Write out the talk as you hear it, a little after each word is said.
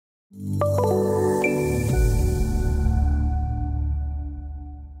Before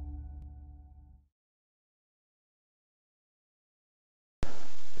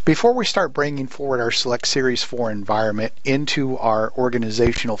we start bringing forward our Select Series 4 environment into our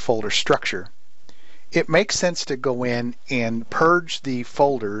organizational folder structure, it makes sense to go in and purge the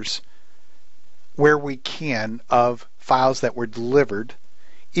folders where we can of files that were delivered.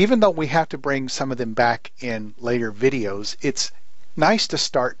 Even though we have to bring some of them back in later videos, it's nice to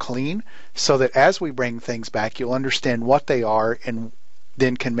start clean so that as we bring things back, you'll understand what they are and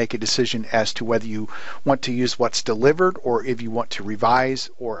then can make a decision as to whether you want to use what's delivered or if you want to revise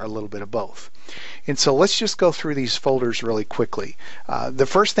or a little bit of both. And so let's just go through these folders really quickly. The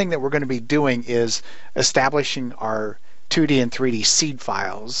first thing that we're going to be doing is establishing our 2D and 3D seed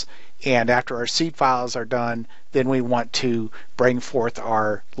files. And after our seed files are done, then we want to bring forth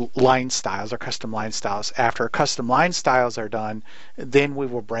our line styles, our custom line styles. After our custom line styles are done, then we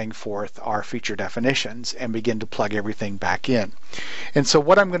will bring forth our feature definitions and begin to plug everything back in. And so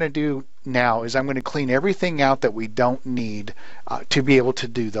what I'm going to do now is I'm going to clean everything out that we don't need to be able to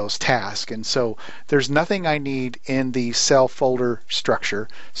do those tasks. And so there's nothing I need in the cell folder structure.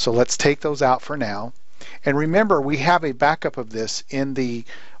 So let's take those out for now. And remember, we have a backup of this in the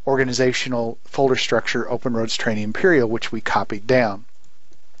organizational folder structure OpenRoads Training Imperial, which we copied down.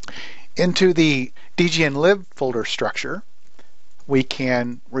 Into the DGN-lib folder structure, we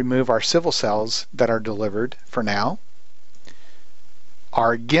can remove our civil cells that are delivered for now.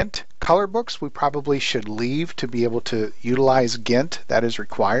 Our GINT color books we probably should leave to be able to utilize GINT. That is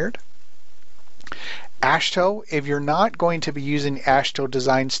required. AASHTO, if you're not going to be using AASHTO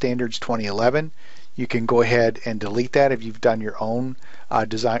Design Standards 2011, you can go ahead and delete that if you've done your own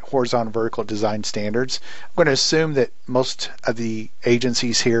horizontal vertical design standards. I'm going to assume that most of the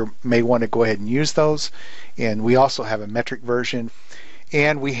agencies here may want to go ahead and use those. And we also have a metric version.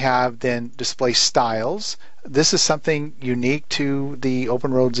 And we have then display styles. This is something unique to the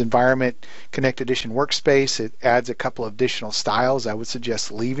OpenRoads Environment Connect Edition workspace. It adds a couple of additional styles. I would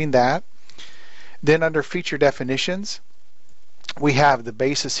suggest leaving that. Then under feature definitions, we have the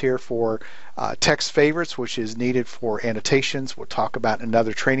basis here for text favorites, which is needed for annotations. We'll talk about in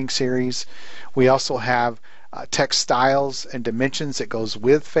another training series. We also have text styles and dimensions that goes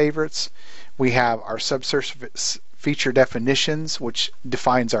with favorites. We have our subsurface feature definitions, which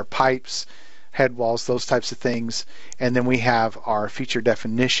defines our pipes, head walls, those types of things. And then we have our feature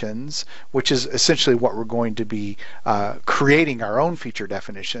definitions, which is essentially what we're going to be creating our own feature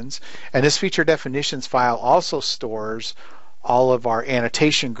definitions. And this feature definitions file also stores all of our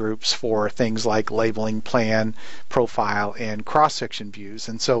annotation groups for things like labeling, plan, profile, and cross-section views.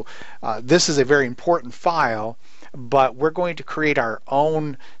 And so this is a very important file, but we're going to create our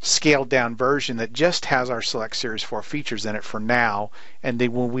own scaled down version that just has our Select Series 4 features in it for now, and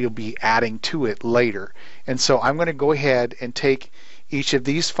then we'll be adding to it later. And so I'm going to go ahead and take each of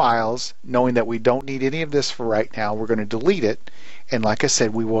these files, knowing that we don't need any of this for right now. We're going to delete it, and like I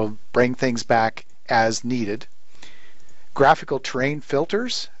said, we will bring things back as needed. Graphical terrain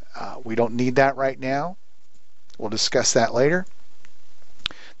filters, we don't need that right now. We'll discuss that later.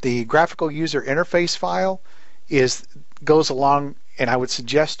 The graphical user interface file goes along, and I would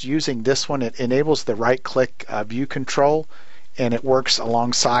suggest using this one. It enables the right-click view control, and it works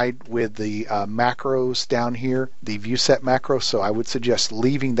alongside with the macros down here, the view set macro, so I would suggest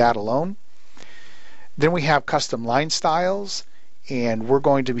leaving that alone. Then we have custom line styles, and we're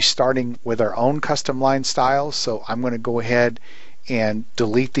going to be starting with our own custom line styles, so I'm going to go ahead and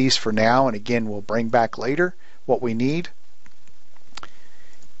delete these for now, and again we'll bring back later what we need.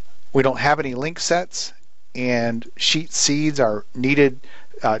 We don't have any link sets, and sheet seeds are needed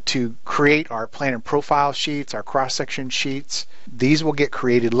to create our plan and profile sheets, our cross-section sheets. These will get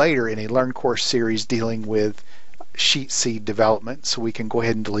created later in a Learn course series dealing with sheet seed development, so we can go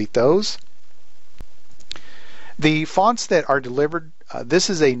ahead and delete those. The fonts that are delivered, this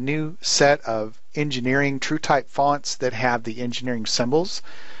is a new set of engineering TrueType fonts that have the engineering symbols.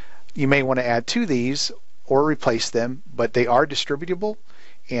 You may want to add to these or replace them, but they are distributable,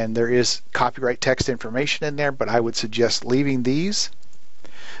 and there is copyright text information in there, but I would suggest leaving these.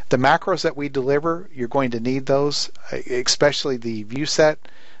 The macros that we deliver, you're going to need those, especially the view set.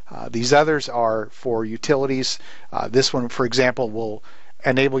 These others are for utilities. This one, for example, will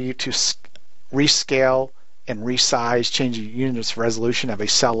enable you to rescale and resize, change the units of resolution of a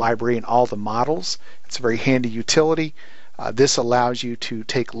cell library and all the models. It's a very handy utility. This allows you to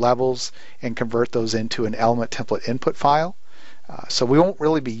take levels and convert those into an element template input file. So we won't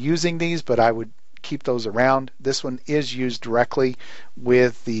really be using these, but I would keep those around. This one is used directly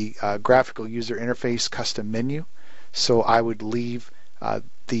with the graphical user interface custom menu, so I would leave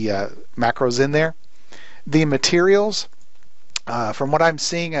the macros in there. The materials, from what I'm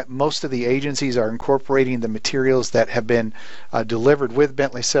seeing, most of the agencies are incorporating the materials that have been delivered with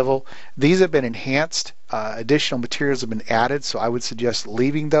Bentley Civil. These have been enhanced. Additional materials have been added, so I would suggest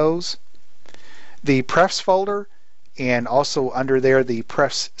leaving those. The prefs folder, and also under there the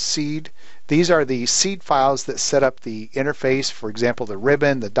prefs seed. These are the seed files that set up the interface, for example, the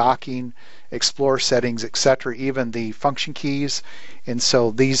ribbon, the docking, explore settings, etc., even the function keys. And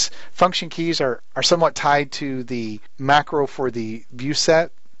so these function keys are somewhat tied to the macro for the view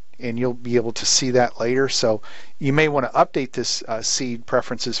set, and you'll be able to see that later. So you may want to update this seed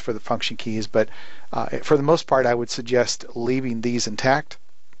preferences for the function keys, but for the most part I would suggest leaving these intact.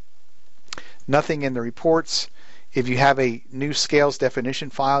 Nothing in the reports. If you have a new scales definition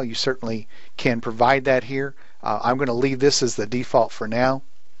file, you certainly can provide that here. I'm going to leave this as the default for now.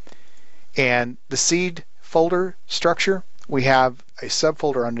 And the seed folder structure, we have a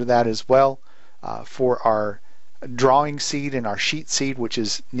subfolder under that as well for our drawing seed and our sheet seed, which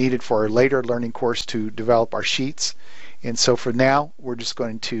is needed for our later learning course to develop our sheets. And so for now, we're just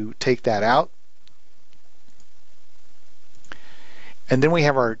going to take that out. And then we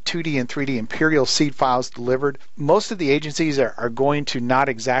have our 2D and 3D imperial seed files delivered. Most of the agencies are going to not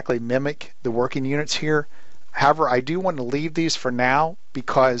exactly mimic the working units here. However, I do want to leave these for now,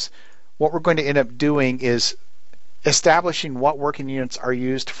 because what we're going to end up doing is establishing what working units are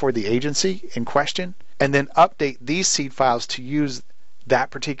used for the agency in question, and then update these seed files to use that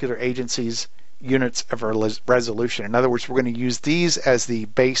particular agency's units of resolution. In other words, we're going to use these as the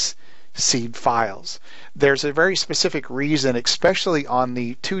base seed files. There's a very specific reason, especially on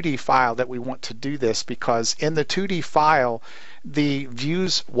the 2D file, that we want to do this, because in the 2D file the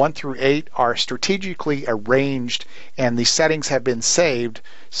views 1 through 8 are strategically arranged and the settings have been saved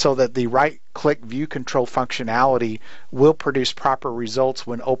so that the right click view control functionality will produce proper results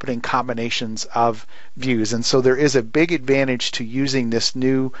when opening combinations of views. And so there is a big advantage to using this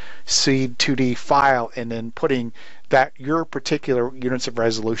new seed 2D file and then putting that your particular units of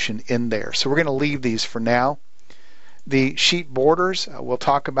resolution in there. So we're going to leave these for now. The sheet borders, we'll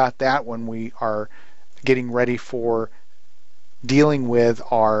talk about that when we are getting ready for dealing with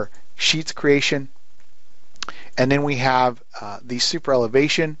our sheets creation. And then we have the super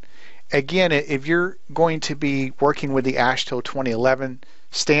elevation. Again, if you're going to be working with the AASHTO 2011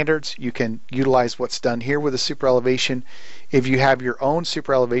 standards, you can utilize what's done here with the super elevation. If you have your own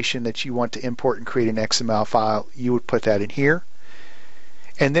super elevation that you want to import and create an XML file, you would put that in here.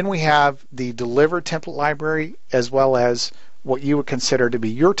 And then we have the delivered template library, as well as what you would consider to be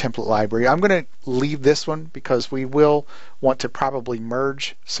your template library. I'm going to leave this one because we will want to probably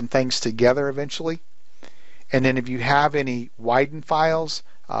merge some things together eventually. And then if you have any widen files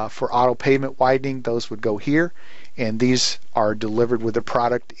for auto pavement widening, those would go here. And these are delivered with the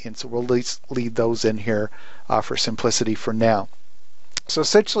product, and so we'll leave those in here for simplicity for now. So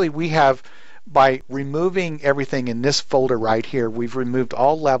essentially we have, by removing everything in this folder right here, we've removed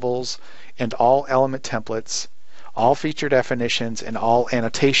all levels and all element templates, all feature definitions, and all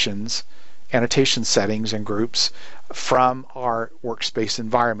annotation settings and groups from our workspace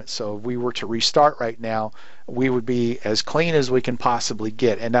environment. So if we were to restart right now, we would be as clean as we can possibly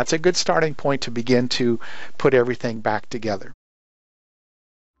get, and that's a good starting point to begin to put everything back together.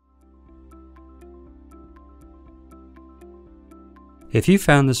 If you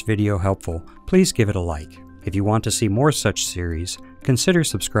found this video helpful, please give it a like. If you want to see more such series, consider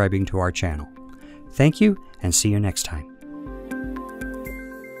subscribing to our channel. Thank you, and see you next time.